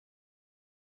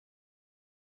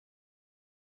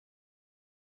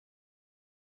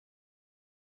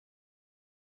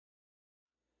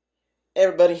Hey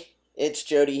everybody, it's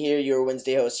Jody here, your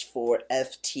Wednesday host for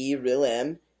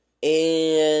FTRealM,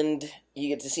 and you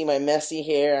get to see my messy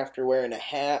hair after wearing a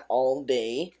hat all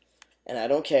day, and I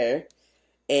don't care.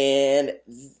 And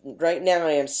right now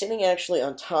I am sitting actually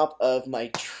on top of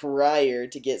my dryer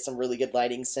to get some really good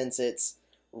lighting since it's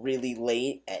really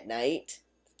late at night.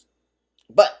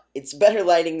 But it's better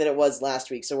lighting than it was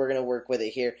last week, so we're going to work with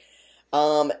it here.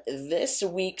 This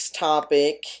week's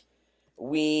topic,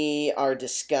 we are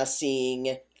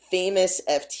discussing famous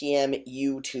FTM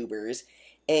YouTubers,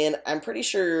 and I'm pretty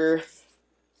sure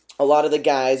a lot of the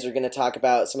guys are going to talk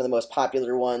about some of the most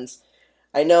popular ones.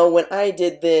 I know when I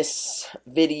did this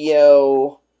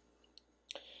video,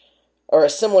 or a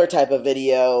similar type of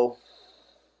video,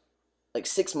 like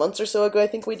 6 months or so ago, I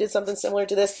think we did something similar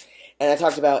to this, and I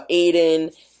talked about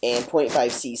Aiden and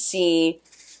 .5cc,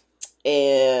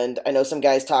 and I know some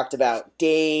guys talked about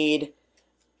Dade.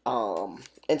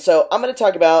 And so I'm going to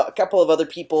talk about a couple of other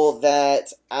people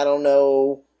that I don't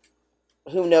know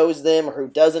who knows them or who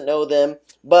doesn't know them,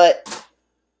 but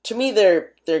to me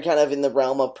they're kind of in the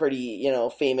realm of pretty,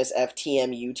 famous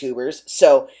FTM YouTubers.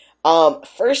 So,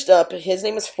 first up, his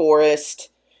name is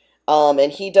Forrest,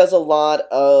 and he does a lot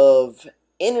of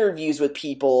interviews with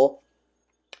people,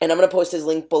 and I'm going to post his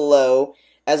link below,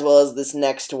 as well as this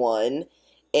next one.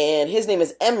 And his name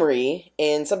is Emery,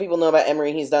 and some people know about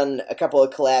Emery. He's done a couple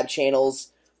of collab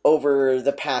channels over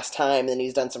the past time, and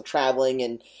he's done some traveling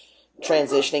and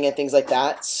transitioning and things like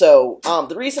that. So,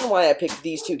 the reason why I picked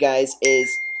these two guys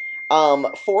is,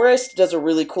 Forrest does a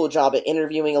really cool job at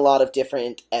interviewing a lot of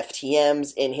different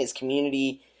FTMs in his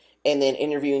community, and then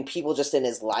interviewing people just in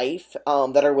his life,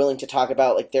 that are willing to talk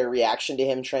about, like, their reaction to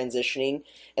him transitioning.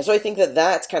 And so I think that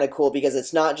that's kind of cool because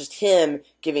it's not just him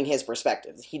giving his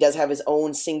perspective. He does have his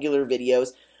own singular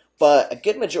videos, but a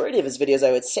good majority of his videos,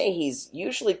 I would say, he's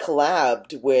usually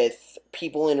collabed with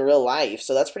people in real life,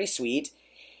 so that's pretty sweet.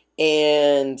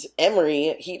 And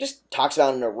Emery, he just talks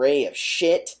about an array of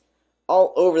shit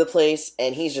all over the place,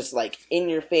 and he's just, like, in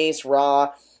your face,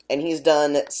 raw, and he's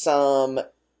done some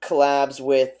collabs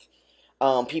with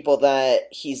people that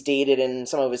he's dated and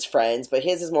some of his friends, but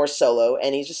his is more solo,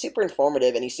 and he's just super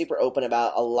informative, and he's super open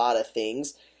about a lot of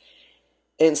things.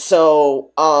 And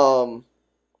so,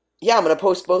 yeah, I'm going to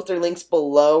post both their links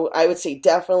below. I would say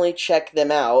definitely check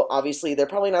them out. Obviously, they're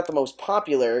probably not the most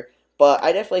popular, but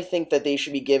I definitely think that they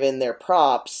should be given their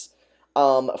props,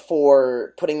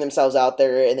 for putting themselves out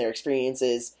there and their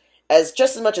experiences as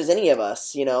just as much as any of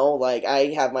us, Like, I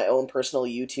have my own personal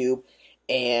YouTube,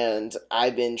 and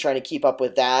I've been trying to keep up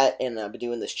with that, and I've been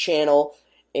doing this channel,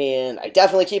 and I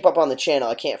definitely keep up on the channel.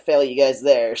 I can't fail you guys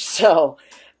there. So,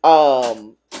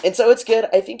 and so it's good,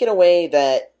 I think, in a way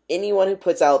that anyone who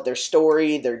puts out their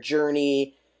story, their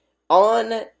journey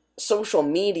on social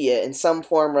media in some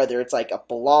form, whether it's like a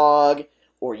blog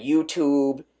or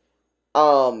YouTube,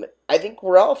 I think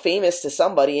we're all famous to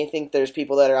somebody. I think there's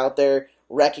people that are out there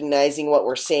recognizing what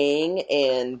we're saying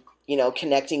and,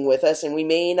 connecting with us, and we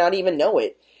may not even know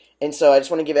it. And so I just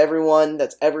want to give everyone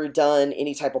that's ever done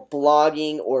any type of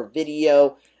blogging or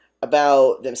video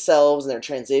about themselves and their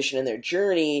transition and their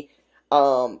journey,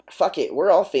 fuck it,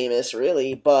 we're all famous,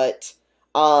 really. But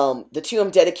the two I'm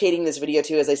dedicating this video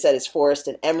to, as I said, is Forrest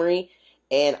and Emery.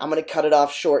 And I'm going to cut it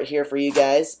off short here for you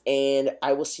guys. And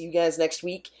I will see you guys next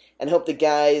week. And hope the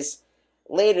guys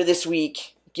later this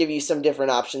week give you some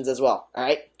different options as well.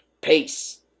 Alright?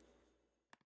 Peace.